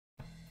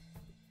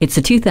It's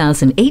a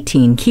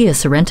 2018 Kia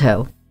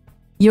Sorento.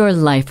 Your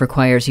life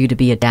requires you to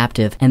be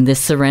adaptive, and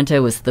this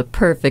Sorento is the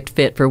perfect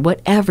fit for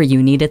whatever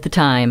you need at the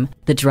time.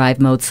 The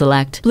Drive Mode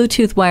Select,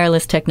 Bluetooth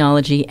wireless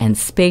technology, and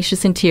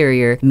spacious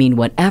interior mean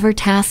whatever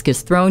task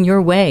is thrown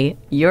your way,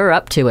 you're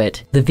up to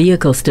it. The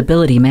vehicle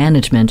stability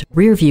management,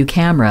 rear-view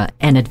camera,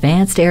 and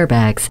advanced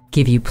airbags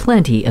give you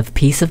plenty of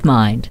peace of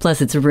mind.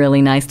 Plus, it's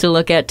really nice to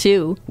look at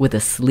too, with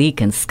a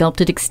sleek and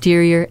sculpted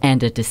exterior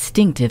and a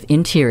distinctive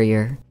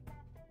interior.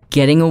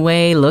 Getting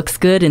away looks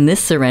good in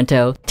this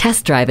Sorento.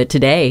 Test drive it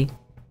today.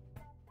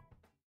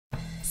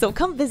 So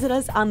come visit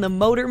us on the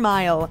Motor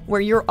Mile,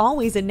 where you're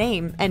always a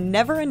name and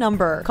never a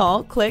number.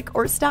 Call, click,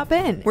 or stop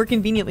in. We're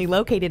conveniently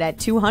located at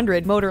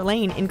 200 Motor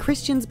Lane in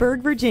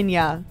Christiansburg,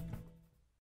 Virginia.